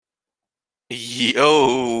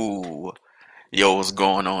Yo, what's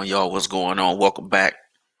going on, y'all? What's going on? Welcome back.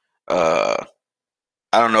 Uh,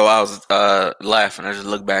 I don't know. I was laughing. I just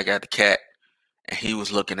looked back at the cat, and he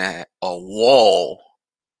was looking at a wall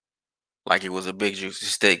like it was a big juicy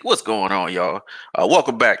steak. What's going on, y'all?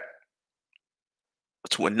 Welcome back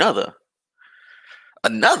to another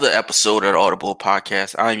episode of the Audible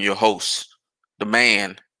Podcast. I'm your host, the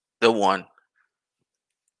man, the one,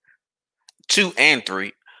 two, and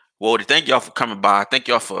three. Whoadie, thank y'all for coming by. Thank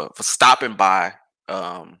y'all for stopping by.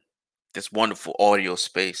 Um, this wonderful audio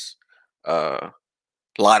space. A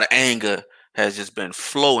lot of anger has just been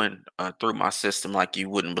flowing through my system like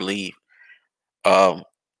you wouldn't believe. Um,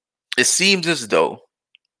 it seems as though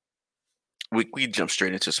we jump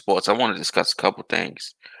straight into sports. I want to discuss a couple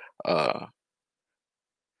things. Uh,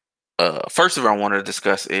 First of all, I want to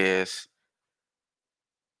discuss is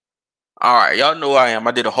all right. Y'all know who I am.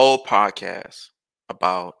 I did a whole podcast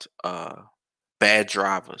about bad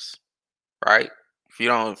drivers. Right? If you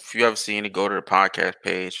ever seen it, go to the podcast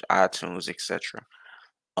page, iTunes, etc.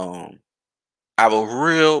 Um, I have a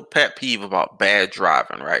real pet peeve about bad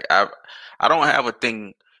driving, right? I don't have a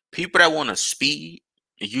thing. People that want to speed,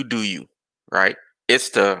 you do you, right?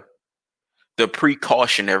 It's the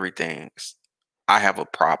precautionary things I have a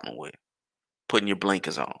problem with. Putting your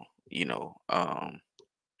blinkers on, you're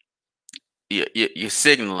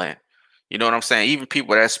signaling. You know what I'm saying? Even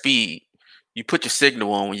people that speed, you put your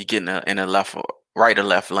signal on when you get in a left or right or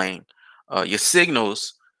left lane. Your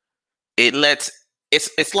signals, it lets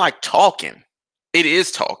it's like talking. It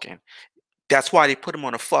is talking. That's why they put them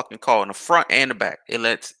on the fucking car in the front and the back.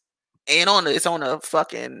 It's on the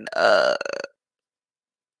fucking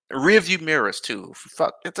rear view mirrors too.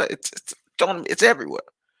 Fuck, it's everywhere.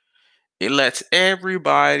 It lets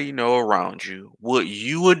everybody know around you what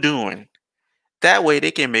you are doing. That way they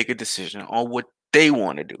can make a decision on what they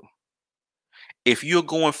want to do. If you're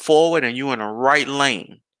going forward and you're in a right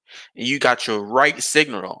lane and you got your right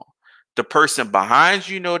signal on, the person behind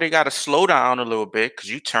you know they got to slow down a little bit because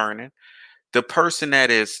you're turning. The person that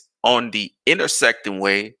is on the intersecting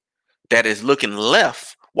way that is looking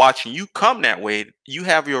left, watching you come that way, you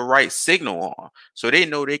have your right signal on. So they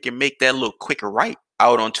know they can make that little quicker right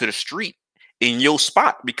out onto the street in your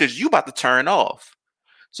spot because you about to turn off.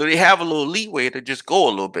 So they have a little leeway to just go a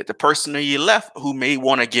little bit. The person on your left who may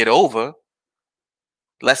want to get over,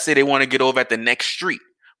 let's say they want to get over at the next street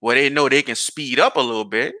where they know they can speed up a little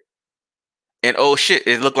bit. And oh shit,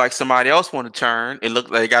 it looked like somebody else want to turn. It looked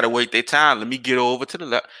like they got to wait their time. Let me get over to the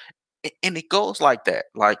left. And it goes like that.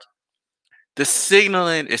 Like the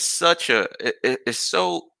signaling is it's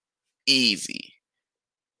so easy.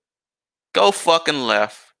 Go fucking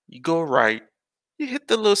left. You go right. You hit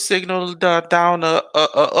the little signal down,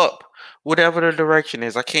 up, whatever the direction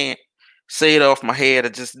is. I can't say it off my head. I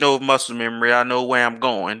just know muscle memory. I know where I'm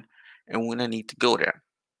going and when I need to go there.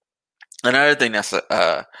 Another thing that's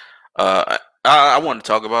I want to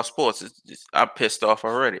talk about sports. I'm pissed off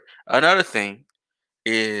already. Another thing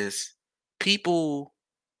is people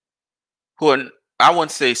who are, I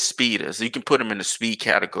wouldn't say speeders. You can put them in the speed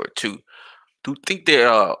category too. Do think they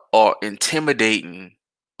are intimidating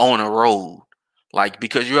on a road, like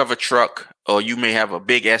because you have a truck or you may have a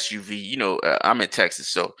big SUV. I'm in Texas,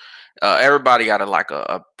 so everybody got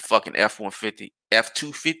a fucking F-150,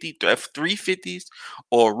 F-250, F-350s,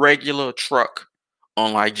 or regular truck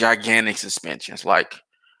on like gigantic suspensions. Like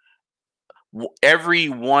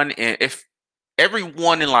everyone in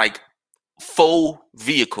like 4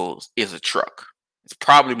 vehicles is a truck. It's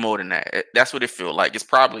probably more than that. That's what it feels like. It's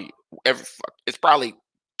probably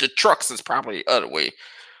the trucks is probably the other way.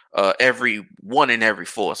 Every one in every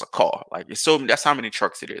 4 is a car. Like that's how many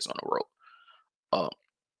trucks it is on the road. Uh,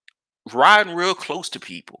 Riding real close to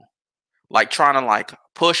people, like trying to like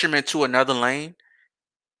push them into another lane.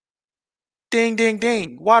 Ding, ding,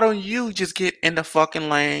 ding. Why don't you just get in the fucking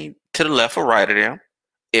lane to the left or right of them,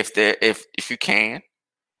 if you can,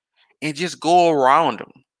 and just go around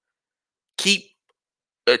them. Keep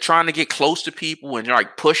trying to get close to people and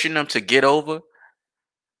like pushing them to get over.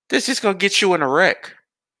 This is gonna get you in a wreck,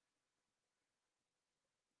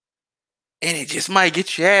 and it just might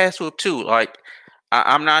get your ass whooped too. Like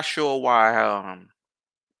I'm not sure why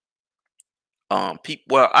people.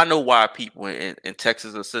 Well, I know why people in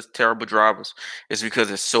Texas are such terrible drivers. It's because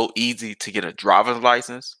it's so easy to get a driver's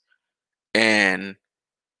license, and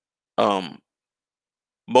um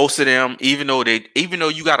most of them, even though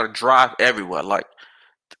you got to drive everywhere, like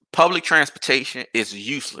public transportation is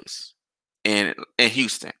useless in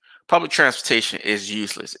Houston. Public transportation is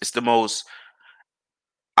useless.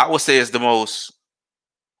 I would say it's the most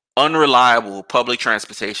unreliable public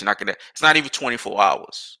transportation I could. It's not even 24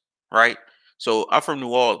 hours, right? So I'm from New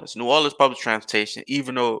Orleans. New Orleans public transportation,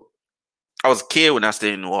 even though I was a kid when I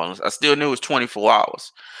stayed in New Orleans, I still knew it was 24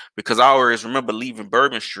 hours because I always remember leaving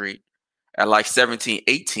Bourbon Street at like 17,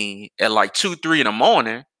 18 at like 2, 3 in the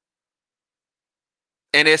morning,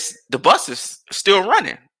 and it's the bus is still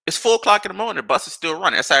running. It's 4 o'clock in the morning. The bus is still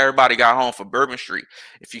running. That's how everybody got home from Bourbon Street.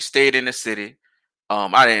 If you stayed in the city,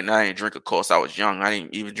 I didn't drink. Of course, I was young. I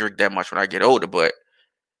didn't even drink that much when I get older. But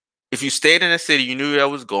if you stayed in the city, you knew that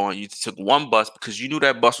was going. You took one bus because you knew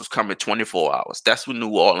that bus was coming 24 hours. That's what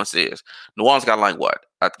New Orleans is. New Orleans got like what?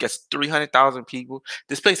 I guess 300,000 people.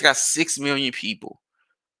 This place got 6 million people.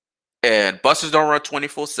 And buses don't run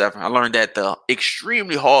 24/7. I learned that the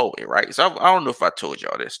extremely hard way, right? So I don't know if I told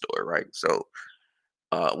y'all this story, right? So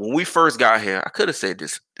when we first got here, I could have said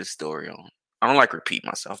this story on. I don't like repeat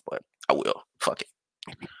myself, but I will. Fuck it.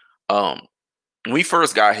 Um, when we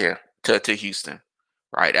first got here to Houston,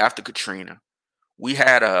 right after Katrina, we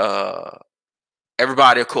had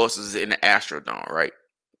everybody, of course, is in the Astrodome, right?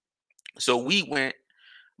 So we went.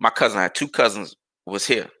 My cousin, I had 2 cousins, was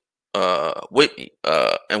here with me,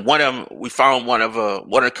 and one of them, we found one of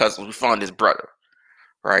the cousins. We found his brother,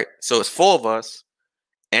 right? So it's 4 of us,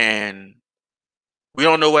 and we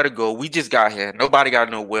don't know where to go. We just got here. Nobody got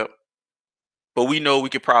no whip, but we know we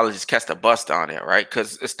could probably just catch the bus down there, right?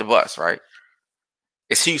 Because it's the bus, right?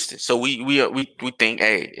 It's Houston, so we think,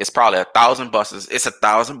 hey, it's probably 1,000 buses. It's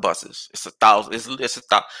 1,000 buses. It's 1,000.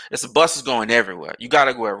 It's a buses going everywhere. You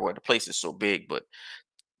gotta go everywhere. The place is so big, but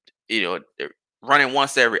running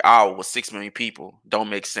once every hour with 6 million people don't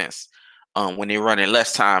make sense. When they're running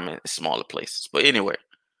less time in smaller places. But anyway,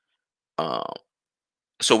 um,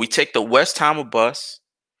 so we take the Westheimer bus,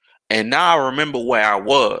 and now I remember where I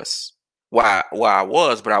was, where I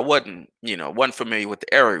was, but I wasn't familiar with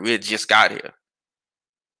the area. We had just got here.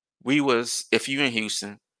 If you in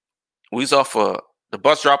Houston, we was off the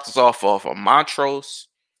bus dropped us off of Montrose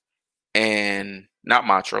and not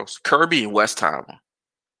Montrose, Kirby and Westheimer.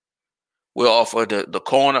 We're off of the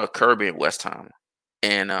corner of Kirby and Westheimer.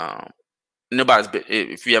 And nobody's been,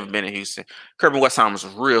 if you ever been in Houston, Kirby and Westheimer is a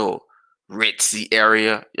real ritzy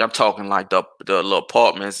area. I'm talking like the little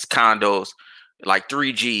apartments, condos, like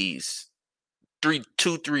 3 Gs, 3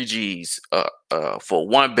 Gs for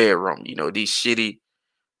one bedroom. These shitty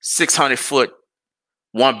 600-foot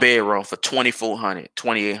one bedroom for 2,400,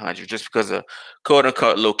 2,800, just because of quote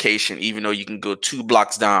unquote location, even though you can go 2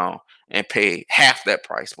 blocks down and pay half that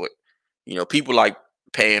price. But people like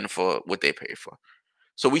paying for what they pay for.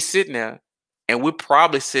 So we sitting there, and we're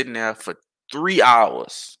probably sitting there for 3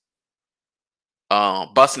 hours.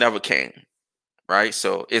 Bus never came, right?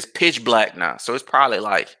 So it's pitch black now. So it's probably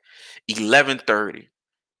like 11:30,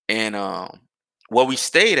 and where we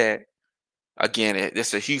stayed at, again,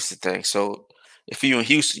 it's a Houston thing. So if you're in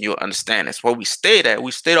Houston, you'll understand this. Where we stayed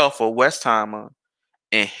off of Westheimer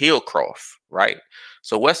and Hillcroft, right?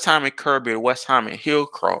 So Westheimer, Kirby, Westheimer, and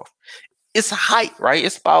Hillcroft. It's a hike, right?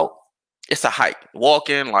 It's a hike.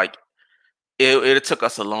 Walking, like, it took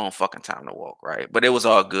us a long fucking time to walk, right? But it was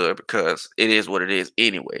all good because it is what it is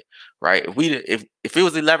anyway, right? If it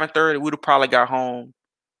was 11:30, we'd have probably got home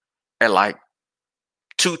at like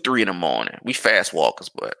 2, 3 in the morning. We fast walkers,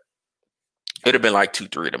 but it'd have been like 2,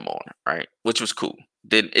 3 in the morning, right? Which was cool.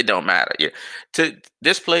 It don't matter. Yeah. To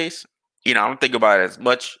this place, I don't think about it as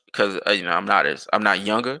much because I'm not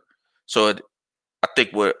younger, so I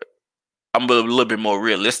think I'm a little bit more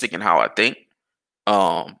realistic in how I think.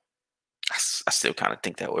 I still kind of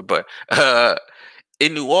think that way, but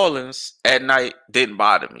in New Orleans at night didn't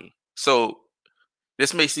bother me. So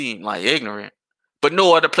this may seem like ignorant, but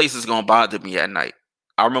no other place is gonna bother me at night.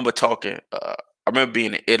 I remember talking. I remember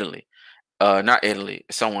being in Italy, not Italy,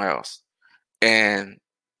 somewhere else, and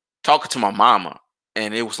talking to my mama,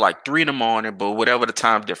 and it was like 3 in the morning, but whatever the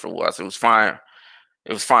time difference was, it was fine.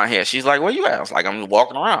 It was fine here. She's like, "Where you at?" I was like, "I'm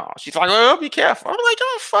walking around." She's like, "Oh, be careful." I'm like,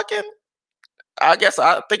 "Oh, fucking." I guess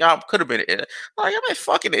I think I could have been in. Like, I'm in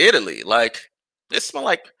fucking Italy. Like, it smell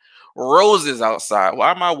like roses outside. Why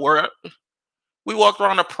am I worried? We walked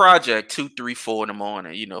around a project 2, 3, 4 in the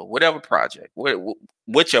morning. Whatever project,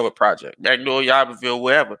 whichever project, Magnolia, Iberville,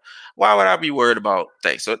 wherever. Why would I be worried about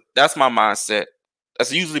things? So that's my mindset.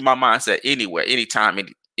 That's usually my mindset anywhere, anytime,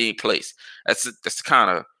 any place. That's the kind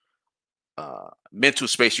of mental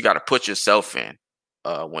space you got to put yourself in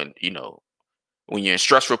when you're in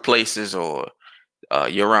stressful places, or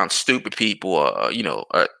you're around stupid people,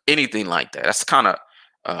 or anything like that. That's the kind of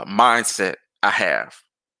mindset I have.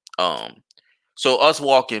 So us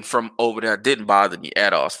walking from over there didn't bother me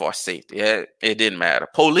at all as far as safety. It didn't matter.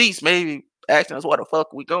 Police maybe asking us, "What the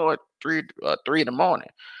fuck we going 3 in the morning?"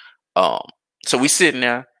 So we sitting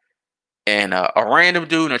there, and a random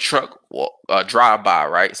dude in a truck drive by.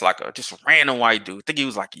 Right, it's like just a random white dude. I think he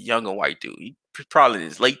was like a younger white dude. He probably in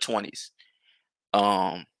his late 20s.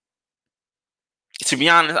 Um, to be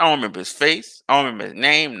honest, I don't remember his face. I don't remember his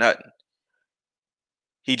name. Nothing.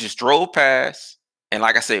 He just drove past, and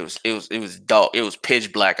like I said, it was dark. It was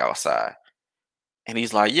pitch black outside, and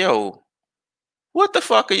he's like, "Yo, what the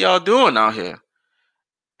fuck are y'all doing out here?"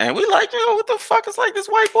 And we like, what the fuck is like this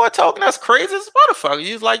white boy talking? That's crazy as a motherfucker.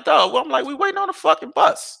 He's like, dog. Well, I'm like, we waiting on the fucking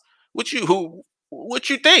bus. What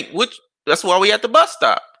you think? That's why we at the bus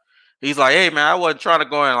stop. He's like, hey man, I wasn't trying to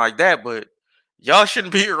go in like that, but y'all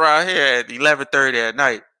shouldn't be around here at 11:30 at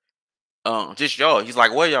night. Just y'all. He's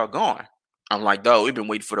like, where y'all going? I'm like, dog, we've been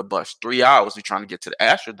waiting for the bus 3 hours. We trying to get to the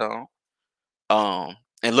Astrodome.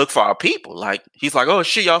 And look for our people. Like, he's like, oh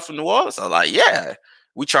shit, y'all from New Orleans? I'm like, yeah,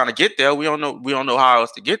 we trying to get there. We don't know how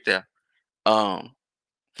else to get there. Um,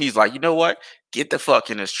 he's like, you know what? Get the fuck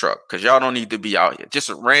in this truck, cause y'all don't need to be out here. Just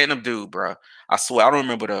a random dude, bro. I swear, I don't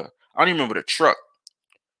even remember the truck.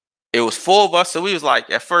 It was four of us, so we was like,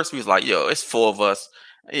 at first we was like, yo, it's four of us.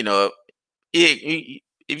 You know, if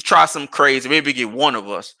you try something crazy, maybe get one of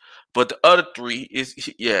us. But the other three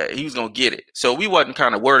yeah, he was gonna get it. So we wasn't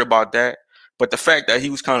kind of worried about that. But the fact that he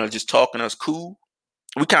was kind of just talking to us cool,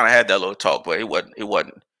 we kind of had that little talk, but it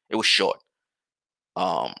was short.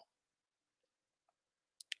 Um,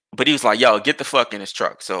 but he was like, "Yo, get the fuck in this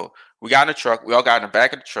truck." So we got in the truck. We all got in the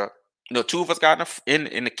back of the truck. Two of us got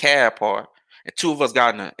in the cab part, and two of us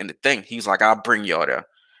got in the thing. He's like, "I'll bring y'all there,"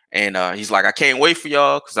 and he's like, "I can't wait for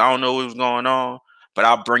y'all because I don't know what was going on, but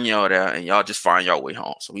I'll bring y'all there, and y'all just find y'all way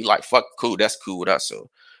home." So we like, "Fuck, cool, that's cool with us." So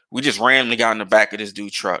we just randomly got in the back of this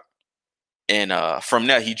dude's truck, and from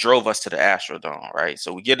there he drove us to the Astrodome. Right,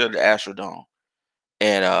 so we get to the Astrodome,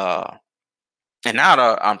 and now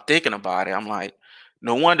that I'm thinking about it, I'm like,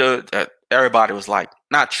 no wonder that everybody was like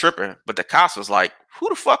not tripping, but the cops was like, "Who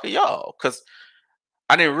the fuck are y'all?" Because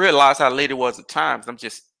I didn't realize how late it was at times. I'm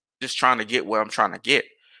just trying to get where I'm trying to get,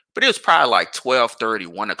 but it was probably like 12:30,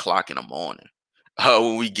 1 o'clock in the morning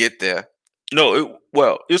when we get there. No,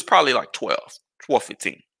 it was probably like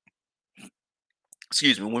 12:15.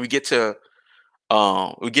 Excuse me. When we get to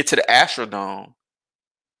the Astrodome,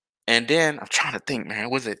 and then I'm trying to think, man,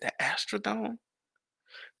 was it the Astrodome?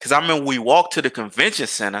 Because I remember we walked to the convention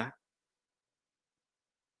center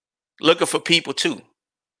looking for people too.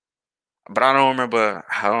 But I don't remember.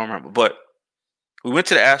 I don't remember. But we went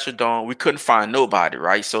to the Astrodome. We couldn't find nobody,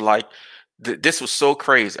 right? So like, this was so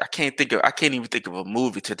crazy. I can't even think of a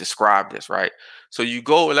movie to describe this, right? So you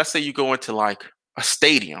go. Let's say you go into like a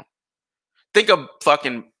stadium. Think of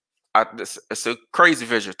fucking. It's a crazy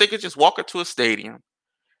visual. Think of just walking to a stadium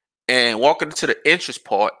and walking into the entrance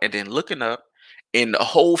part, and then looking up, and the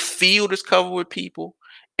whole field is covered with people,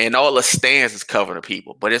 and all the stands is covered with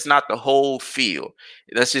people, but it's not the whole field.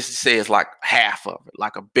 Let's just say it's like half of it,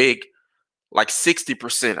 like a big, like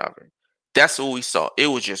 60% of it. That's what we saw. It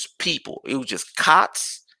was just people. It was just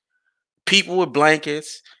cots, people with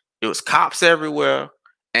blankets. It was cops everywhere.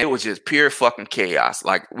 And it was just pure fucking chaos.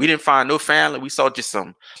 Like, we didn't find no family. We saw just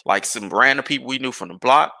some random people we knew from the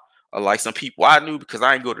block, or like some people I knew because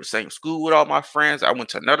I didn't go to the same school with all my friends. I went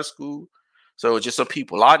to another school. So it was just some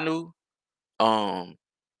people I knew. Um,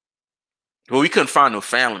 well, we couldn't find no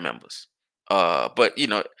family members. But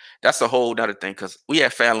that's a whole other thing because we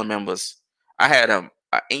had family members. I had a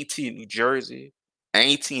auntie in New Jersey, an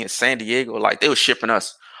auntie in San Diego. Like, they were shipping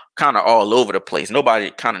us kind of all over the place.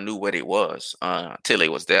 Nobody kind of knew where they was until they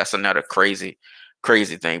was there. That's another crazy,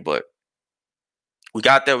 crazy thing. But we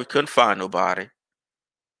got there, we couldn't find nobody,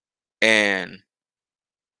 and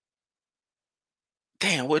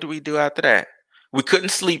damn, what did we do after that? We couldn't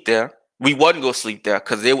sleep there. We wasn't gonna sleep there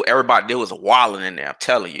because everybody there was wilding in there. I'm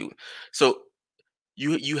telling you. So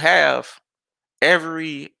you have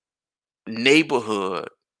every neighborhood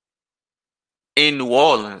in New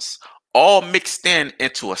Orleans all mixed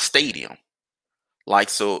into a stadium. Like,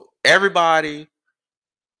 so everybody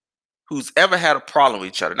who's ever had a problem with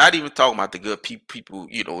each other, not even talking about the good people,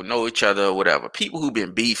 know each other or whatever, people who've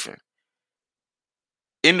been beefing.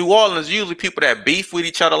 In New Orleans, usually people that beef with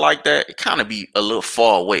each other like that, it kind of be a little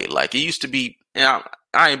far away. Like, it used to be, I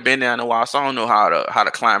ain't been there in a while, so I don't know how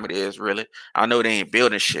the climate is really. I know they ain't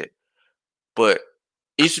building shit, but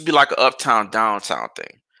it used to be like an uptown downtown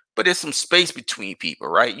thing. But there's some space between people,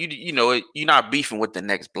 right? You're not beefing with the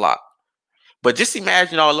next block. But just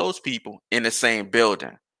imagine all those people in the same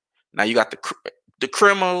building. Now you got the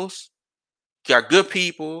criminals, you got good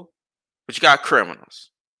people, but you got criminals.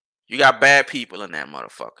 You got bad people in that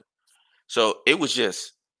motherfucker. So it was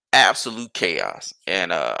just absolute chaos.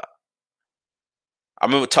 And I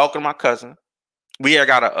remember talking to my cousin. We had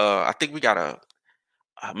got a, I think we got a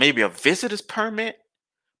maybe a visitor's permit,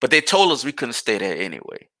 but they told us we couldn't stay there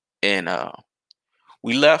anyway, and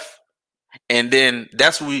we left. And then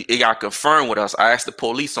that's when it got confirmed with us. I asked the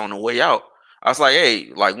police on the way out. I was like,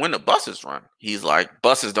 "Hey, like when the buses run?" He's like,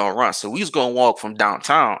 "Buses don't run." So we was gonna walk from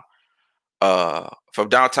downtown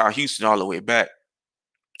Houston all the way back,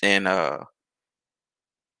 and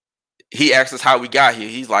he asked us how we got here.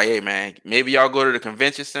 He's like, "Hey, man, maybe y'all go to the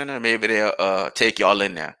convention center. Maybe they'll take y'all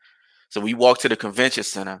in there." So we walked to the convention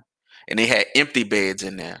center, and they had empty beds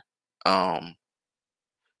in there, um,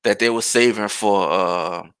 that they were saving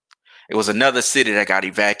for. It was another city that got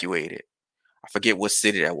evacuated. I forget what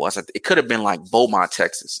city that was. It could have been like Beaumont,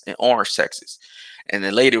 Texas, and Orange, Texas. And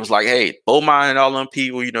the lady was like, "Hey, Beaumont and all them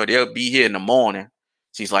people, they'll be here in the morning."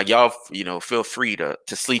 She's like, "Y'all, feel free to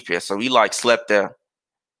sleep here." So we like slept there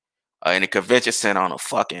in the convention center on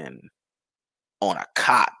a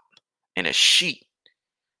cot in a sheet.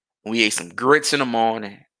 We ate some grits in the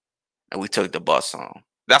morning, and we took the bus home.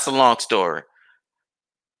 That's a long story,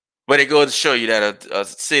 but it goes to show you that a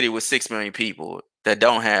city with 6 million people that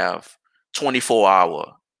don't have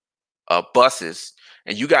 24-hour buses,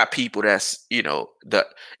 and you got people that's the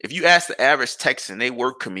if you ask the average Texan, they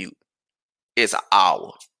work commute is an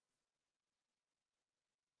hour,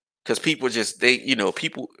 because people just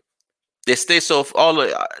people they stay so all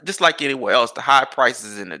the just like anywhere else, the high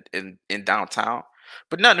prices in downtown,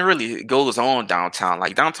 but nothing really goes on downtown.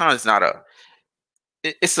 Like downtown is not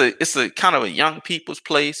it's a kind of a young people's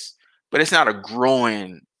place, but it's not a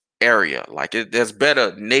growing area. Like there's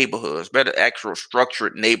better neighborhoods, better actual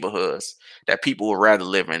structured neighborhoods that people would rather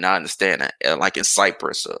live in. I understand that, like in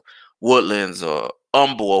Cypress or Woodlands or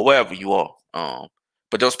Humble or wherever you are.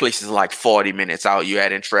 But those places are like 40 minutes out. You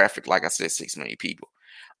add in traffic, like I said, 6 million people.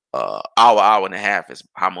 Hour and a half is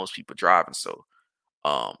how most people driving. So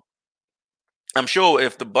um, I'm sure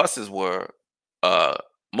if the buses were uh,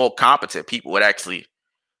 more competent, people would actually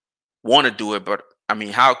want to do it. But I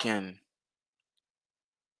mean, how can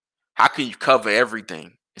you cover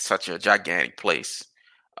everything in such a gigantic place?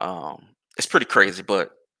 It's pretty crazy.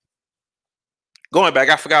 But going back,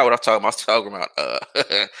 I forgot what I was talking about. I was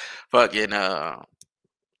talking about fucking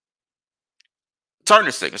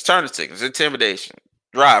turning signals, intimidation,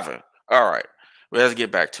 driving. All right, well, let's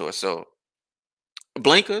get back to it. So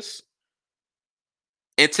blinkers,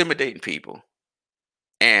 intimidating people,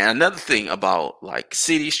 and another thing about like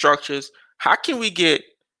city structures. How can we get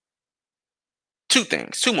two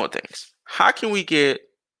more things? How can we get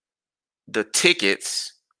the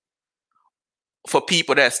tickets for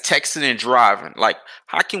people that's texting and driving? Like,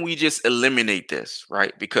 how can we just eliminate this,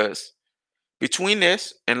 right? Because between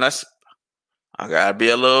this, unless I gotta be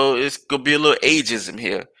a little, it's gonna be a little ageism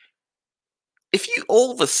here. If you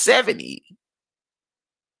over 70,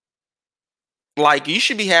 like you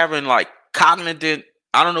should be having like cognitive,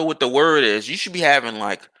 I don't know what the word is. You should be having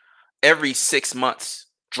like every 6 months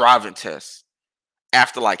driving tests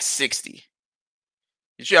after like 60.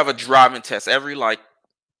 You should have a driving test every like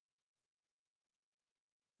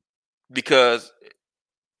because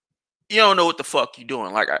you don't know what the fuck you're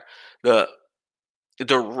doing. Like the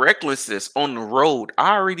the recklessness on the road,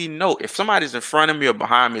 I already know if somebody's in front of me or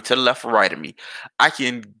behind me, to the left or right of me, I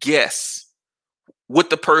can guess what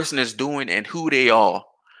the person is doing and who they are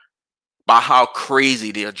by how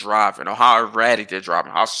crazy they're driving or how erratic they're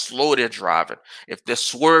driving, how slow they're driving. If they're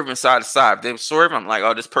swerving side to side, if they're swerving, I'm like,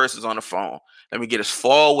 oh, this person's on the phone. Let me get as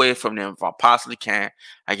far away from them if I possibly can.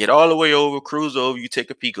 I get all the way over, cruise over, you take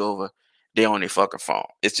a peek over, they're on their fucking phone.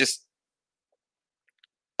 It's just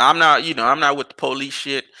I'm not with the police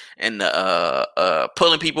shit and the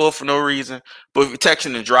pulling people up for no reason. But if you're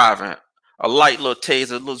texting and driving, a light little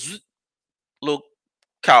taser, little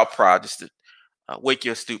cow prod just to wake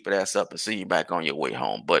your stupid ass up and see you back on your way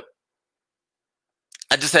home. But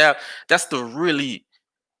I just have that's the really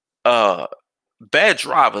uh bad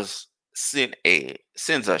drivers sends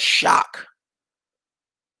a shock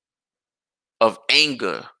of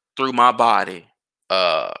anger through my body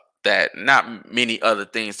uh that not many other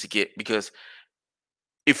things to get, because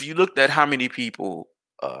if you looked at how many people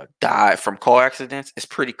died from car accidents, it's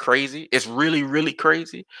pretty crazy. It's really, really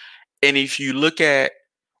crazy. And if you look at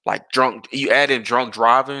like drunk, you add in drunk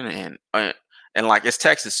driving and like it's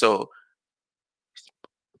Texas, so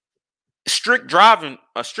strict driving,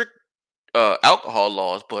 strict alcohol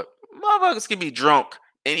laws, but motherfuckers can be drunk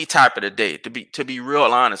any type of the day. To be real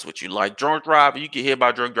honest with you, like drunk driver, you get hit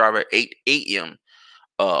by drunk driver at 8 a.m.,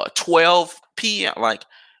 12 p.m. Like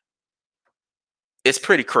it's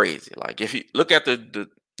pretty crazy. Like if you look at the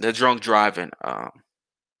drunk driving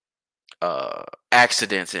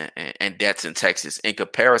accidents and deaths in Texas in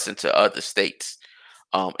comparison to other states,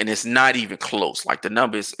 And it's not even close. Like the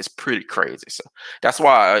number is pretty crazy. So that's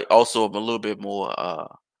why I also am a little bit more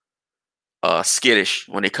skittish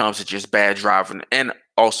when it comes to just bad driving, and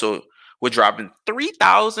also we're driving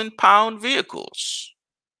 3,000 pound vehicles.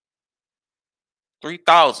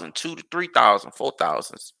 3,000, 2 to 3,000,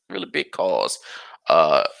 4,000, really big cars.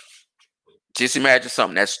 Uh, just imagine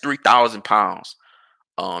something that's 3,000 pounds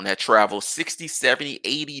that travels 60, 70,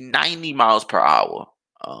 80, 90 miles per hour.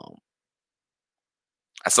 Um,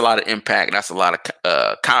 that's a lot of impact. That's a lot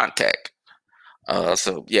of contact.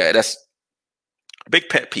 So yeah, that's big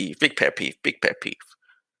pet peeve, big pet peeve, big pet peeve.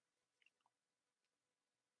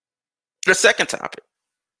 The second topic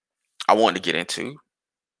I wanted to get into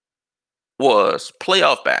was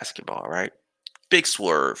playoff basketball, right? Big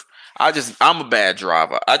swerve. I'm a bad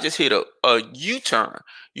driver. I just hit a U-turn.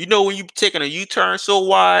 You know when you taking a U-turn so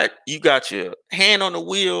wide, you got your hand on the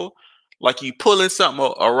wheel, like you pulling something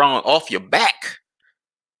around off your back,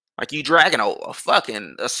 like you dragging a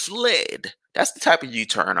fucking a sled. That's the type of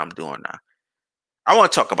U-turn I'm doing now. I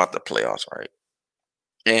want to talk about the playoffs, right?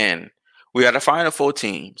 And we got the final four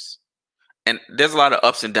teams, and there's a lot of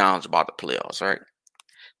ups and downs about the playoffs, right?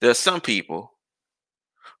 There's some people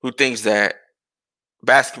who thinks that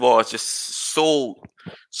basketball is just so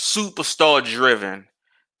superstar driven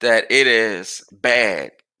that it is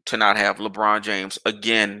bad to not have LeBron James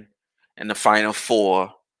again in the final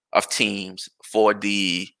four of teams for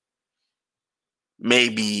the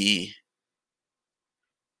maybe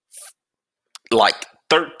like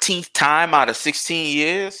 13th time out of 16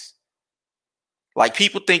 years. Like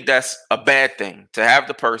people think that's a bad thing to have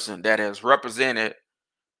the person that has represented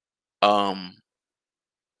um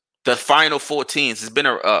the final four teams has been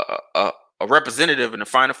a representative in the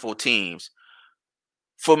final four teams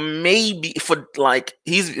for maybe for like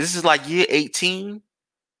this is like year 18.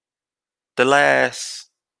 The last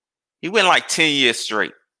he went like 10 years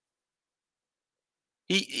straight.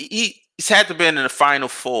 He's had to been in the final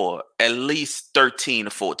four at least 13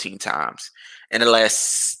 or 14 times in the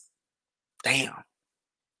last damn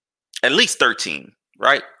at least 13,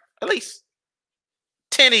 right? At least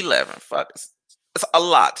 10, 11. Fuck, it's a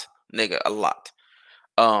lot, nigga, a lot.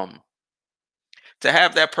 Um, to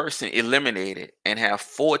have that person eliminated and have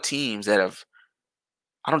four teams that have,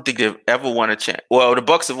 I don't think they've ever won a champ. Well, the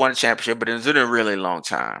Bucks have won a championship, but it's been a really long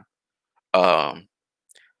time. Um,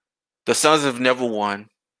 the Suns have never won.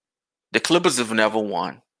 The Clippers have never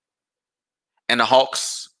won, and the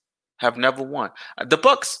Hawks have never won. The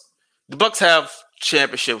Bucks have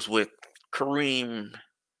championships with Kareem.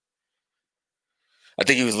 I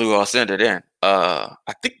think he was Lou Alcindor then.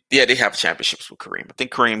 I think yeah, they have championships with Kareem. I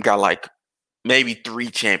think Kareem got like maybe 3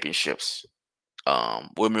 championships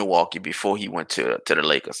with Milwaukee before he went to the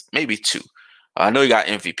Lakers. Maybe 2. I know he got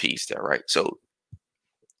MVPs there, right? So,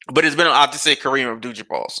 but it's been I'll just say Kareem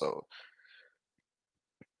Abdul-Jabbar. So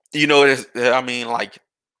you know, I mean, like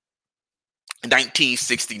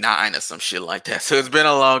 1969 or some shit like that. So it's been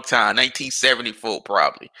a long time. 1974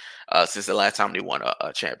 probably since the last time they won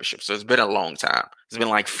a championship. So it's been a long time. It's been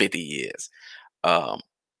like 50 years. Um,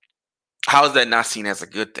 how is that not seen as a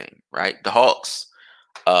good thing, right? The Hawks,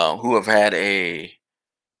 who have had a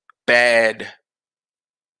bad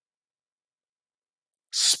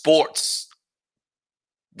sports,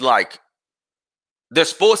 like their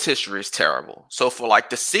sports history is terrible. So for like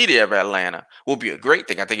the city of Atlanta will be a great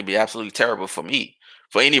thing. I think it'd be absolutely terrible for me,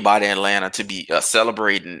 for anybody in Atlanta to be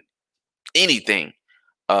celebrating anything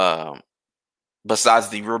um, besides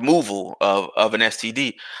the removal of an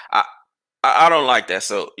STD. I don't like that.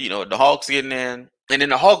 So you know the Hawks getting in, and then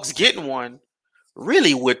the Hawks getting one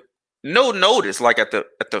really with no notice. Like at the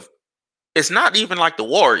it's not even like the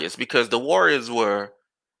Warriors, because the Warriors were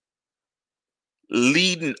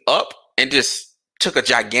leading up and just took a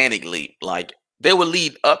gigantic leap. Like they would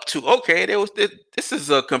lead up to okay, this is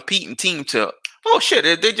a competing team to oh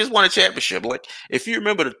shit, they just won a championship. Like if you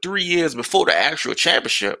remember the 3 years before the actual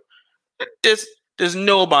championship, there's there's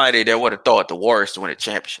nobody that would have thought the Warriors to win a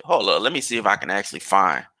championship. Hold up, let me see if I can actually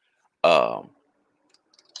find um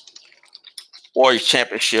Warriors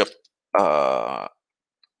championship uh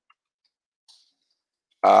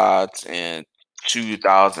odds in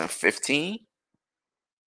 2015.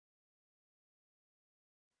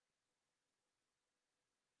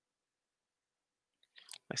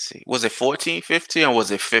 Let's see. Was it 14, 15, or was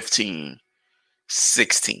it 15,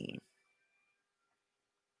 16?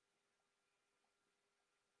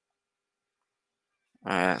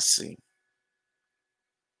 Let's see.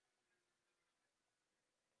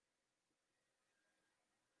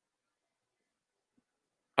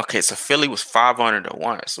 Okay, so Philly was 500 to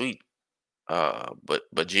 1. Sweet.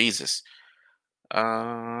 But Jesus.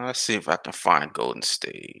 Let's see if I can find Golden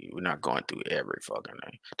State. We're not going through every fucking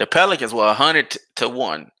thing. The Pelicans were 100 to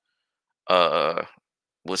 1. Uh,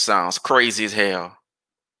 which sounds crazy as hell.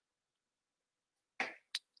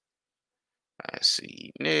 Let's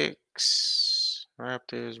see. Knicks,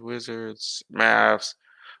 Raptors, Wizards, Mavs.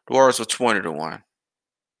 The Warriors were 20 to 1.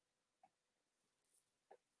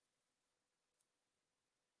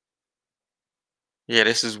 Yeah,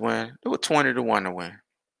 this is when it was 20 to 1 to win.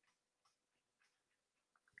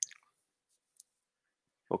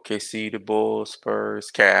 Okay, see the Bulls, Spurs,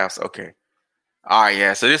 Cavs. Okay. All right,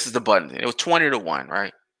 yeah. So this is the button. It was 20 to 1,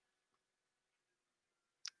 right?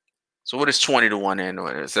 So what is 20 to 1 in?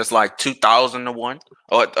 That's like 2,000 to 1,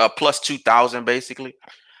 or plus 2,000 basically.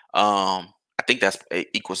 I think that's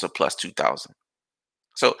equals a plus 2,000.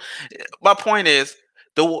 So my point is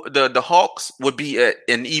the Hawks would be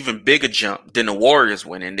an even bigger jump than the Warriors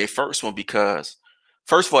winning their first one, because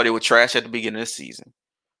first of all they were trash at the beginning of the season.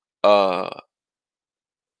 Uh,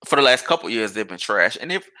 for the last couple years they've been trash,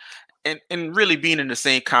 and if and really being in the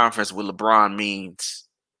same conference with LeBron means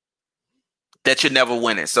that you're never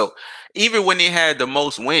winning. So even when they had the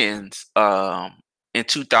most wins in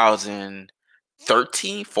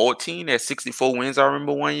 2013, 14, at 64 wins, I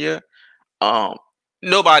remember one year. Um,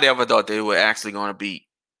 Nobody ever thought they were actually going to beat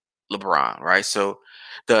LeBron, right? So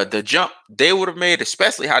the jump they would have made,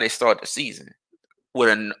 especially how they started the season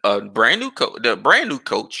with a brand new coach, the brand new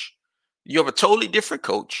coach. You have a totally different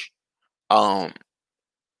coach. Um,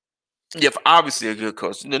 you have obviously a good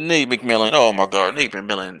coach. The Nate McMillan. Oh my God, Nate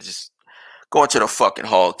McMillan just going to the fucking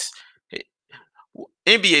Hawks.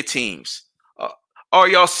 NBA teams, are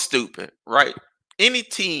y'all stupid, right? Any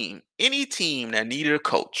team that needed a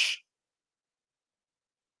coach.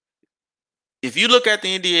 If you look at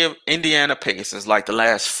the Indiana Pacers, like the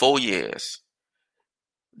last 4 years,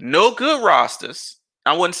 no good rosters.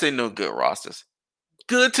 I wouldn't say no good rosters.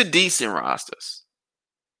 Good to decent rosters.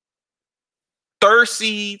 Third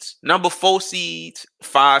seeds, number 4 seeds,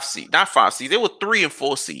 5 seeds. Not 5 seeds. They were 3 and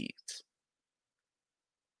 4 seeds.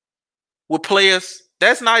 With players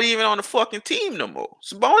that's not even on the fucking team no more.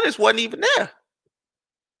 Sabonis wasn't even there.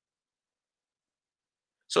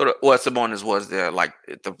 So Sabonis was there, like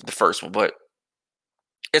the first one, but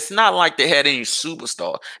it's not like they had any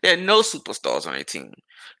superstars. They had no superstars on their team,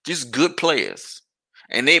 just good players.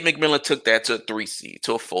 And Nate McMillan took that to a 3 seed,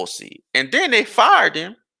 to a 4 seed, and then they fired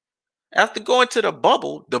him after going to the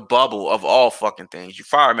bubble of all fucking things. You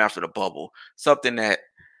fire him after the bubble, something that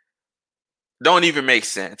don't even make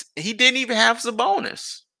sense. He didn't even have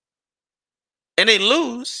Sabonis, and they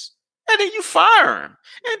lose, and then you fire him,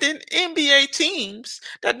 and then NBA teams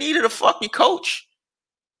that needed a fucking coach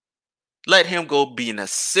let him go be an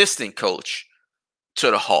assistant coach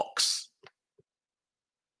to the Hawks.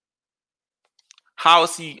 How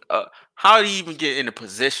is he? How did he even get in a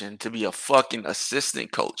position to be a fucking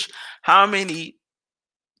assistant coach? How many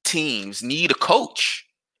teams need a coach?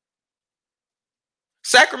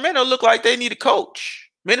 Sacramento look like they need a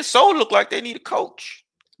coach. Minnesota look like they need a coach.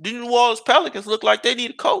 The New Orleans Pelicans look like they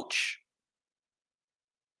need a coach.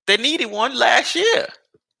 They needed one last year.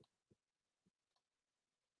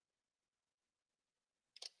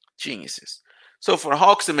 Geniuses. So for the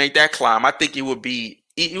Hawks to make that climb, I think it would be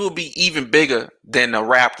even bigger than the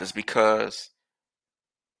Raptors, because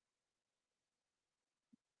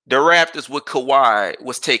the Raptors with Kawhi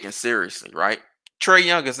was taken seriously, right? Trae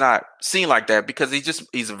Young is not seen like that because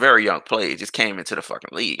he's a very young player. He just came into the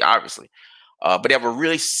fucking league, obviously. But they have a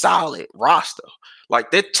really solid roster.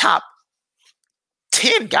 Like their top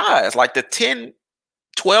 10 guys, like the 10,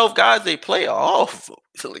 12 guys they play are all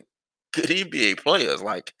like good NBA players.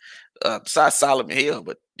 Like besides Solomon Hill,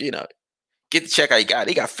 but get the check I got.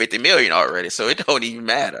 He got 50 million already, so it don't even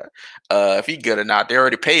matter if he good or not. They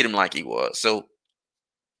already paid him like he was. So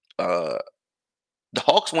the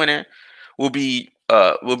Hawks winning will be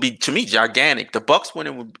to me gigantic. The Bucks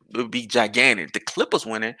winning will be gigantic. The Clippers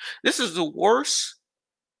winning. This is the worst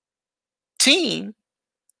team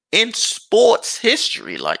in sports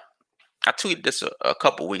history. Like I tweeted this a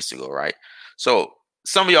couple weeks ago, right? So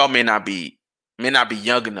some of y'all may not be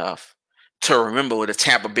young enough to remember the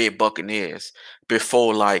Tampa Bay Buccaneers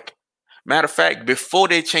before, like, matter of fact, before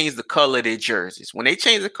they changed the color of their jerseys. When they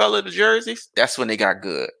changed the color of the jerseys, that's when they got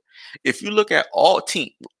good. If you look at all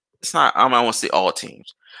teams, it's not, I don't want to say all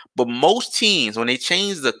teams, but most teams, when they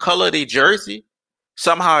change the color of their jersey,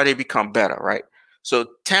 somehow they become better, right? So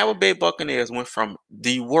Tampa Bay Buccaneers went from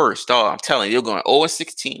the worst. Oh, I'm telling you, you're going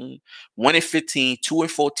 0-16, 1-15,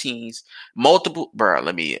 2-14, multiple. Bro,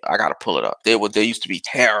 I gotta pull it up. They used to be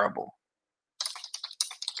terrible.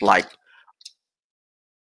 Like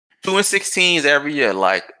 2-16s every year.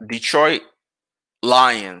 Like Detroit,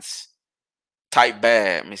 Lions type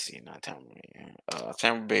bad. Let me see. Not Tampa Bay.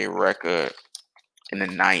 Tampa Bay record in the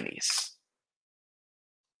 90s.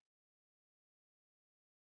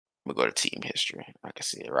 We go to team history. I can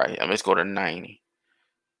see it right here. Let's go to 90.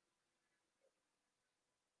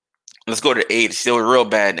 Let's go to the 80s. Still real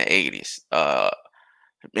bad in the 80s.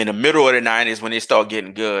 In the middle of the 90s when they start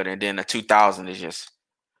getting good, and then the 2000 is just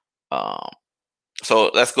um.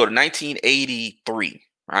 So let's go to 1983.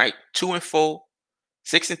 Right, 2-4,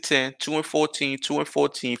 6-10, 2-14,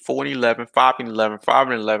 2-14, 4-11, 5-11, 5-11,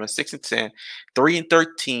 6-10,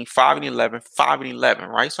 3-13, 5-11, 5-11.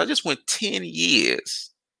 Right, so I just went 10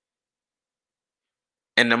 years,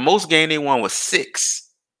 and the most game they won was 6.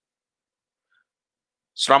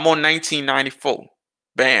 So I'm on 1994.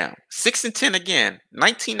 Bam, 6-10 again.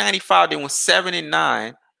 1995 they went 7-9.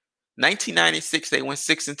 1996 they went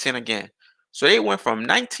 6-10 again. So they went from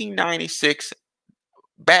 1996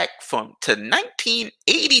 back to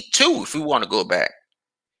 1982, if we want to go back.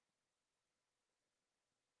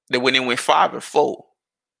 Then when they went 5-4,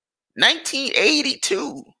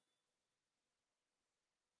 1982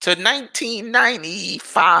 to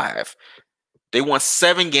 1995, they won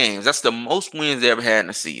 7 games. That's the most wins they ever had in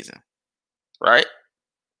a season, right?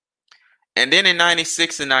 And then in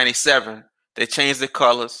 96 and 97, they changed the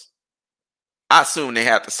colors. I assume they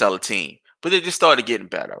had to sell a team, but they just started getting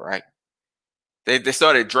better, right? They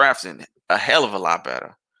started drafting a hell of a lot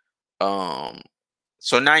better.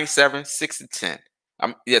 So 97, 6-10.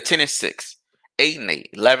 10-6, 8-8,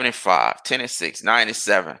 11-5, 10-6,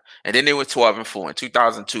 9-7, and then they were 12-4. In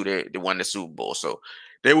 2002, they won the Super Bowl. So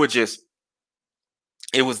they were just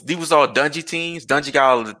these was all Dungy teams. Dungy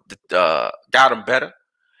got them better.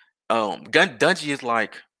 Dungy is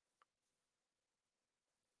like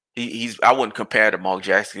he's I wouldn't compare to Mark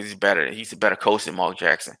Jackson. He's better. He's a better coach than Mark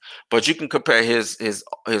Jackson. But you can compare his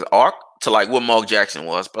arc to like what Mark Jackson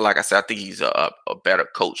was. But like I said, I think he's a better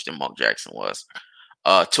coach than Mark Jackson was.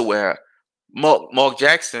 To where Mark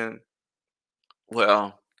Jackson,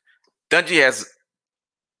 well, Dungy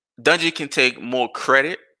can take more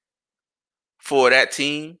credit for that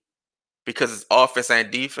team because it's offense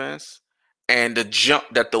and defense, and the jump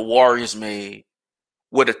that the Warriors made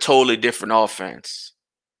with a totally different offense.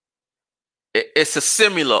 It's a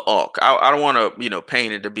similar arc. I don't want to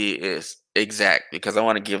paint it to be as exact because I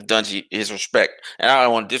want to give Dungy his respect, and I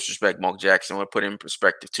don't want to disrespect Mark Jackson. I want to put him in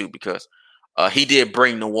perspective too because he did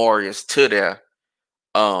bring the Warriors to their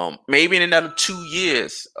maybe in another 2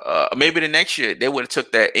 years, maybe the next year they would have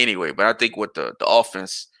took that anyway. But I think with the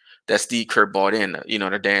offense that Steve Kerr brought in,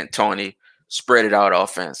 the D'Antoni spread it out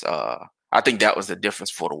offense, I think that was the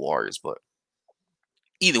difference for the Warriors. But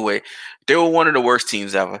either way, they were one of the worst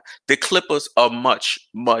teams ever. The Clippers are much,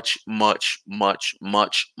 much, much, much,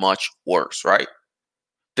 much, much worse, right?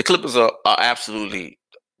 The Clippers are absolutely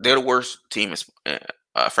they're the worst team in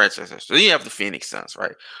franchise. So then you have the Phoenix Suns,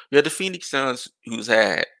 right? You have the Phoenix Suns who's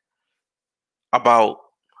had about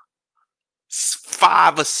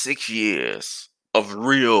 5 or 6 years of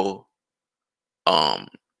real um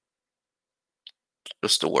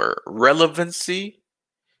what's the word, relevancy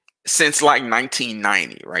since like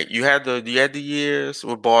 1990, right? You had the years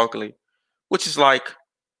with Barkley, which is like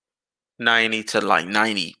 90 to like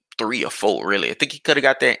 93 or 4, really. I think he could have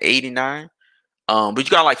got there in 89. But you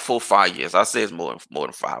got like 4 or 5 years. I say it's more than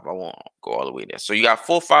 5. I won't go all the way there. So you got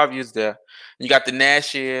 4 or 5 years there. You got the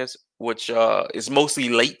Nash years, which is mostly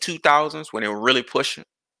late 2000s when they were really pushing.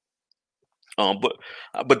 But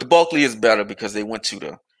the Barkley is better because they went to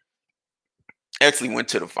the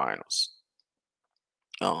finals.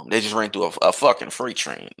 They just ran through a fucking freight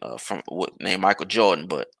train from what named Michael Jordan,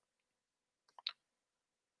 but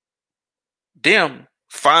them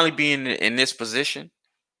finally being in this position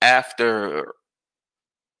after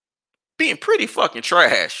being pretty fucking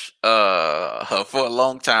trash for a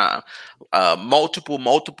long time.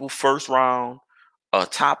 Multiple first round,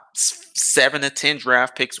 top 7 to 10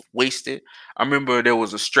 draft picks wasted. I remember there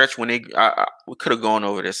was a stretch when we could have gone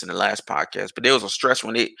over this in the last podcast, but there was a stretch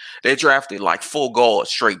when they drafted like 4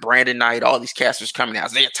 guards straight. Brandon Knight, all these cats was coming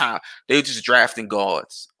out. Their time they were just drafting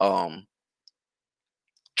guards.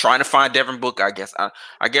 Trying to find Devin Booker, I guess.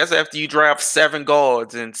 I guess after you draft 7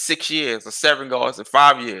 guards in 6 years or 7 guards in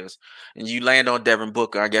 5 years, and you land on Devin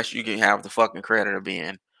Booker, I guess you can have the fucking credit of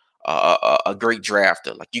being a great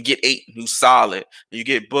drafter. Like you get Ayton, who's solid, you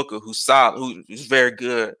get Booker, who's solid, who's very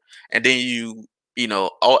good, and then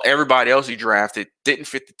everybody else you drafted didn't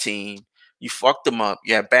fit the team. You fucked them up.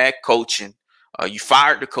 You had bad coaching. You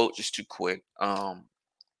fired the coaches too quick.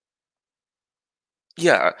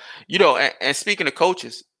 Yeah, and speaking of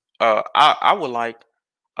coaches, I would like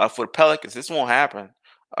for the Pelicans. This won't happen.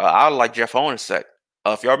 I like Jeff Hornacek.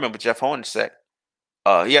 If y'all remember Jeff Hornacek,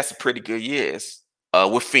 he had some pretty good years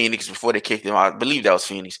with Phoenix before they kicked him out. I believe that was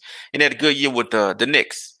Phoenix. And he had a good year with the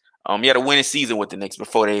Knicks. He had a winning season with the Knicks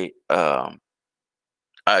before they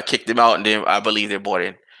kicked him out, and then I believe they brought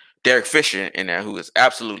in Derek Fisher in there, who is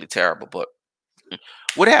absolutely terrible. But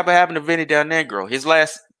what happened to Vinny Del Negro? His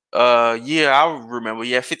last year, I remember,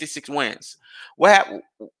 he had 56 wins. What happened?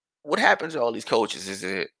 What happened to all these coaches?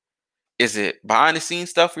 Is it behind the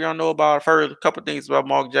scenes stuff we don't know about? I've heard a couple things about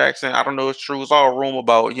Mark Jackson. I don't know if it's true. It's all rumor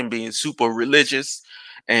about him being super religious,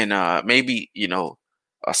 and maybe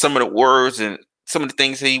some of the words and some of the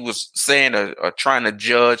things he was saying are trying to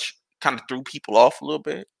judge kind of threw people off a little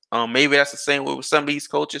bit. Maybe that's the same way with some of these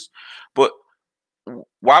coaches. But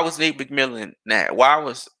why was Nate McMillan that? Why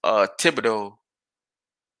was Thibodeau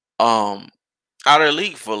um out of the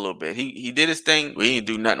league for a little bit? He did his thing. He didn't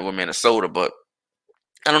do nothing with Minnesota, but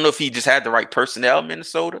I don't know if he just had the right personnel in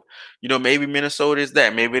Minnesota. Maybe Minnesota is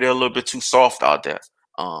that. Maybe they're a little bit too soft out there.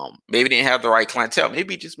 Maybe they didn't have the right clientele.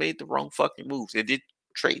 Maybe he just made the wrong fucking moves. They did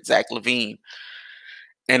trade Zach LaVine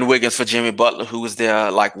and Wiggins for Jimmy Butler, who was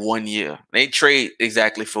there like 1 year. They trade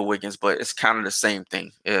exactly for Wiggins, but it's kind of the same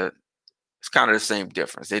thing. It's kind of the same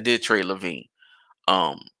difference. They did trade LaVine,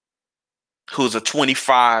 who's a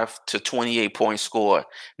 25 to 28 point scorer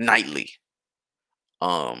nightly.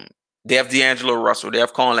 They have D'Angelo Russell. They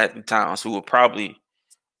have Karl-Anthony Towns, who will probably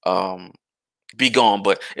be gone.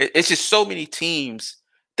 But it's just so many teams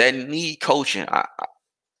that need coaching.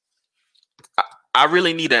 I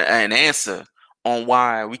really need an answer on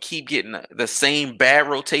why we keep getting the same bad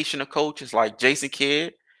rotation of coaches. Like Jason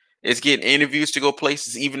Kidd is getting interviews to go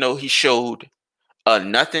places, even though he showed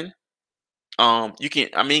nothing. I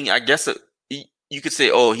guess you could say,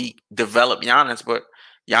 oh, he developed Giannis, but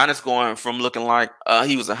Giannis going from looking like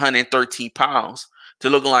he was 113 pounds to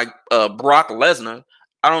looking like Brock Lesnar.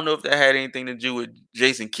 I don't know if that had anything to do with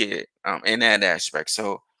Jason Kidd in that aspect.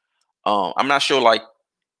 So I'm not sure like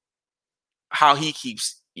how he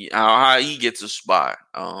gets a spot.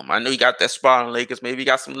 I know he got that spot on Lakers. Maybe he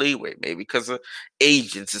got some leeway. Maybe because of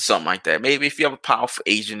agents or something like that. Maybe if you have a powerful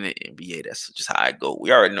agent in the NBA, that's just how it go.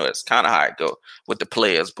 We already know that's kind of how it go with the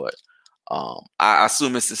players, but I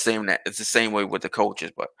assume it's the same. It's the same way with the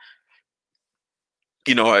coaches. But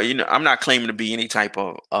I'm not claiming to be any type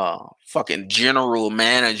of fucking general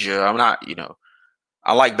manager. I'm not.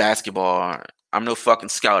 I like basketball. I'm no fucking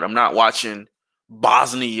scout. I'm not watching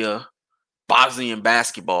Bosnian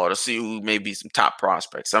basketball to see who may be some top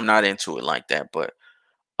prospects. I'm not into it like that, but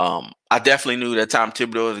I definitely knew that Tom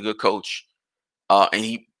Thibodeau is a good coach, and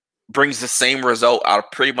he brings the same result out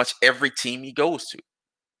of pretty much every team he goes to.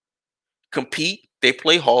 Compete, they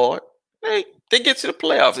play hard, they get to the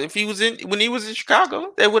playoffs. When he was in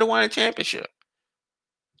Chicago, they would have won a championship.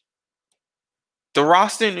 The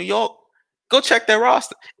roster in New York, go check their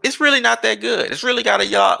roster. It's really not that good. It's really got a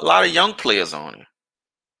lot of young players on it.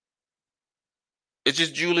 It's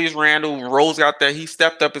just Julius Randle rolls out there. He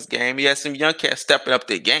stepped up his game. He has some young cats stepping up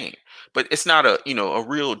their game, but it's not a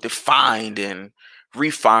real defined and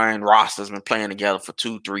refined roster has been playing together for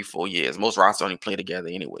 2, 3, 4 years. Most rosters only play together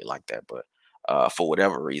anyway like that, but for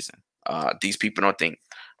whatever reason, these people don't think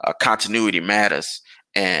continuity matters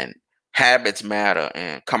and habits matter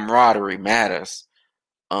and camaraderie matters.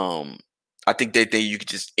 I think they think you could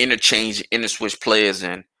just interswitch players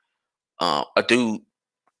and a dude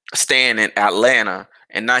staying in Atlanta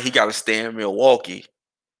and now he got to stay in Milwaukee.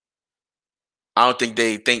 I don't think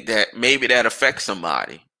they think that maybe that affects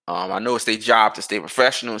somebody. I know it's their job to stay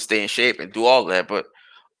professional and stay in shape and do all that, but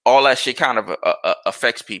all that shit kind of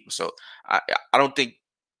affects people. So I don't think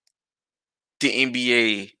the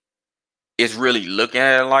NBA is really looking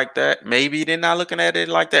at it like that. Maybe they're not looking at it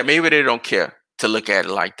like that. Maybe they don't care to look at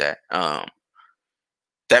it like that.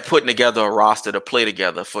 That putting together a roster to play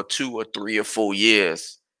together for 2 or 3 or 4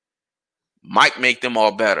 years might make them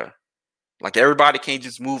all better. Like everybody can't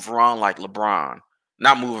just move around like LeBron.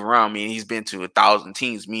 Not move around, meaning he's been to 1,000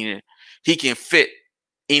 teams, meaning he can fit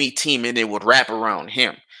any team and it would wrap around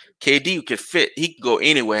him. KD could fit, he could go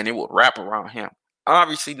anywhere and it would wrap around him.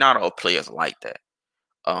 Obviously, not all players like that.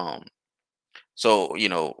 So,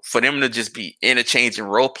 for them to just be interchanging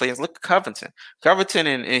role players, look at Covington. Covington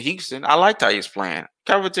in Houston, I liked how he was playing.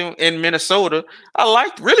 Covington in Minnesota,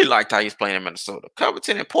 really liked how he was playing in Minnesota.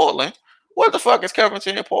 Covington in Portland, what the fuck is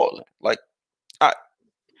Covington in Portland? Like,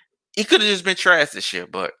 he could have just been trash this year,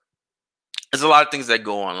 but there's a lot of things that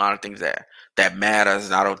go on, a lot of things that matters,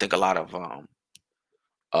 and I don't think a lot of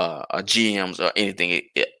GMs or anything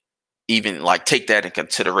even like take that in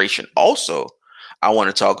consideration. Also, I want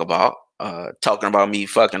to talk about talking about me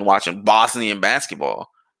fucking watching Bosnian basketball.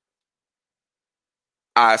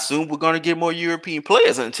 I assume we're going to get more European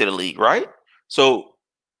players into the league, right? So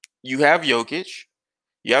you have Jokic,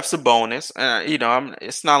 you have Sabonis, and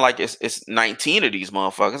it's not like it's 19 of these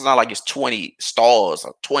motherfuckers. It's not like it's 20 stars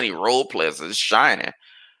or 20 role players that's shining.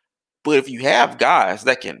 But if you have guys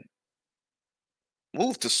that can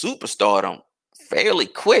move to superstardom fairly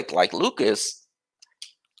quick, like Lucas,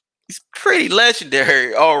 he's pretty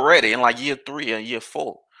legendary already in like year 3 and year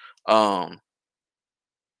 4. Um,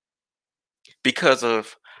 because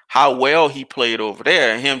of how well he played over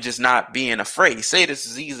there and him just not being afraid. He said this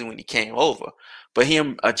is easy when he came over, but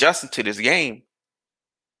him adjusting to this game,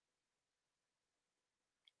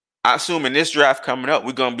 I assume in this draft coming up,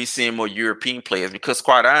 we're going to be seeing more European players because,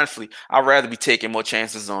 quite honestly, I'd rather be taking more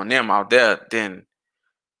chances on them out there than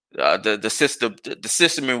the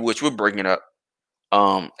system in which we're bringing up.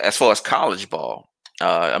 As far as college ball,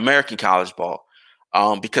 American college ball,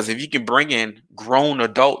 because if you can bring in grown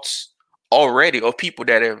adults already or people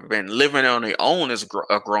that have been living on their own as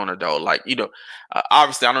a grown adult, like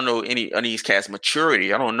obviously I don't know any of these cats'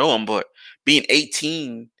 maturity. I don't know them, but being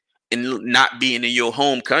 18 and not being in your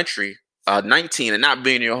home country, 19 and not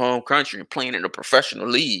being in your home country and playing in a professional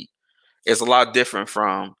league is a lot different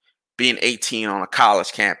from being 18 on a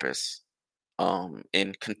college campus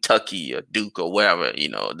in Kentucky or Duke or wherever,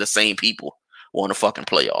 the same people want to fucking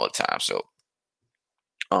play all the time. So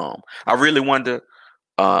I really wonder,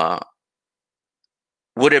 uh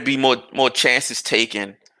would there be more chances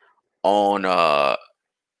taken on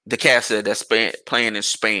the cast that's playing in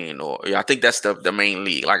Spain, or I think that's the main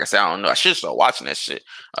league. Like I said, I don't know. I should start watching that shit.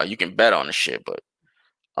 You can bet on the shit, but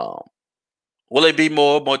um will it be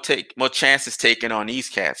more chances taken on these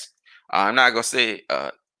cats? I'm not gonna say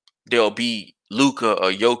there'll be Luka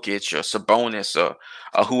or Jokic or Sabonis or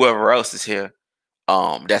whoever else is here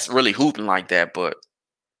that's really hooping like that. But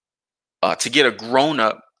to get a grown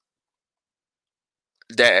up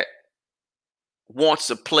that wants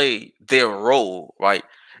to play their role, right?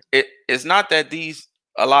 It's not that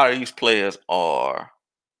a lot of these players are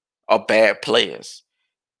bad players,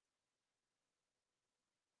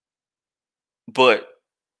 but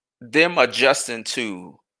them adjusting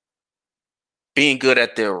to being good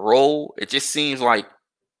at their role, it just seems like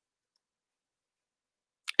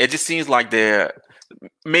they're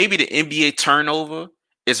maybe the NBA turnover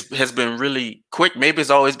has been really quick. Maybe it's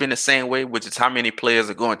always been the same way, which is how many players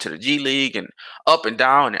are going to the G League and up and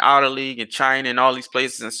down and out of league and China and all these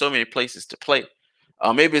places and so many places to play.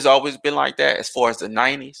 Maybe it's always been like that as far as the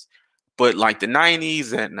 90s, but like the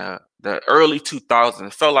 90s and the early 2000s,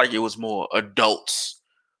 it felt like it was more adults,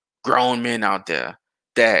 grown men out there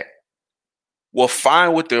that were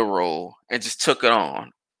fine with their role and just took it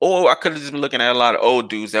on. Or I could have just been looking at a lot of old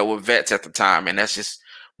dudes that were vets at the time, and that's just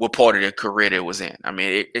what part of their career they was in. I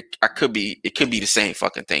mean, it could be the same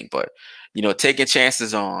fucking thing, but taking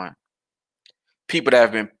chances on people that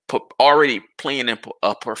have been already playing in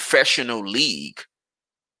a professional league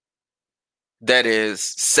that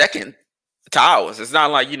is second to ours. It's not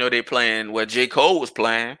like they playing where J. Cole was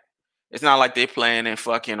playing. It's not like they playing in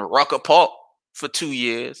fucking Rucker Park for 2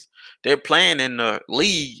 years. They're playing in the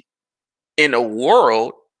league in the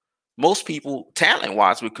world. Most people, talent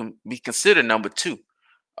wise, would be considered number 2.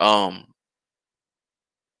 Um,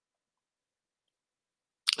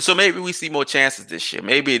 so maybe we see more chances this year.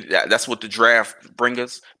 Maybe that's what the draft brings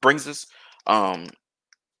us. Um,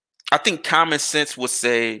 I think common sense would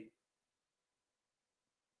say,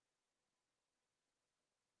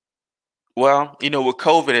 well, with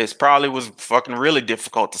COVID, it probably was fucking really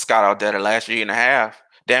difficult to scout out there the last year and a half.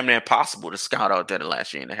 Damn near impossible to scout out there the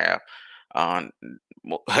last year and a half. Um,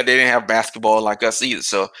 they didn't have basketball like us either.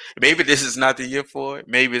 So maybe this is not the year for it.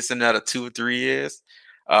 Maybe it's another 2 or 3 years.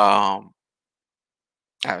 Um,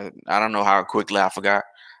 I don't know how quickly I forgot.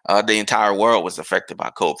 The entire world was affected by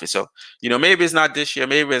COVID. So, maybe it's not this year.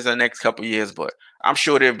 Maybe it's the next couple of years. But I'm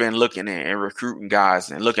sure they've been looking and recruiting guys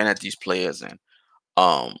and looking at these players and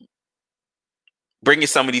um, bringing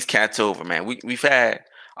some of these cats over, man. We've had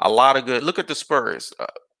a lot of good. Look at the Spurs.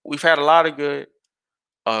 We've had a lot of good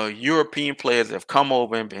European players that have come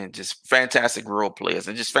over and been just fantastic role players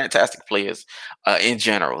and just fantastic players in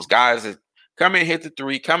general. Guys that come in, hit the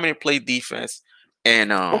three, come in and play defense,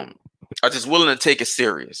 and are just willing to take it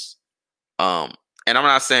serious. And I'm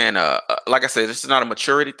not saying, like I said, this is not a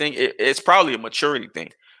maturity thing. It's probably a maturity thing.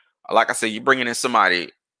 Like I said, you're bringing in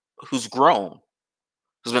somebody who's grown,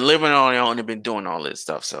 who's been living on their own and been doing all this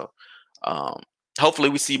stuff. So hopefully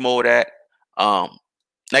we see more of that.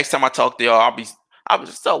 Next time I talk to y'all, I'll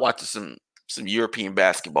start watching some European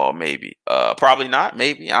basketball, maybe. Probably not,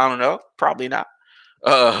 maybe. I don't know. Probably not.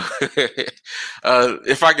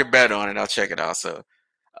 If I can bet on it, I'll check it out. So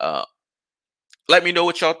Let me know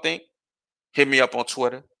what y'all think. Hit me up on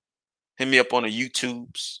Twitter. Hit me up on the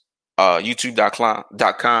YouTubes.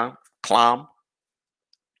 YouTube.com climb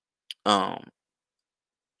um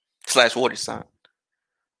slash Whoadiesan.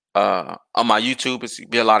 On my YouTube, it's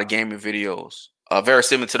be a lot of gaming videos. Very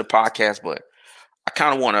similar to the podcast, but I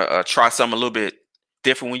kind of want to try something a little bit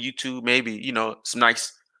different with YouTube. Maybe, some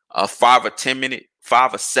nice 5 or 10 minute,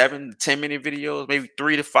 5 or 7 to 10 minute videos, maybe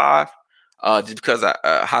 3 to 5. Just because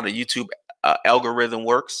how the YouTube algorithm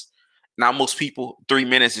works. Now, most people, 3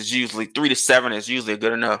 minutes is usually 3 to 7 is usually a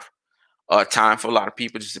good enough time for a lot of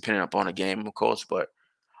people, just depending upon the game, of course. But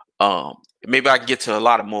um, maybe I can get to a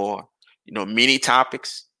lot of more, mini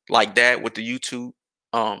topics like that with the YouTube,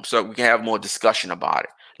 so we can have more discussion about it.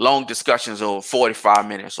 Long discussions over 45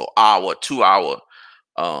 minutes or hour, 2 hour,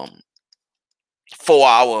 um, 4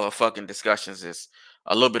 hour fucking discussions is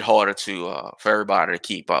a little bit harder to for everybody to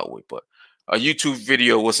keep up with. But a YouTube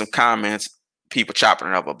video with some comments, people chopping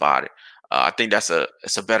it up about it. I think it's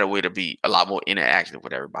a better way to be a lot more interactive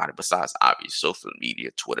with everybody besides obvious social media,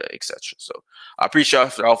 Twitter, etc. So I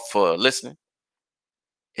appreciate y'all for listening,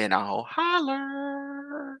 and I'll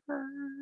holler.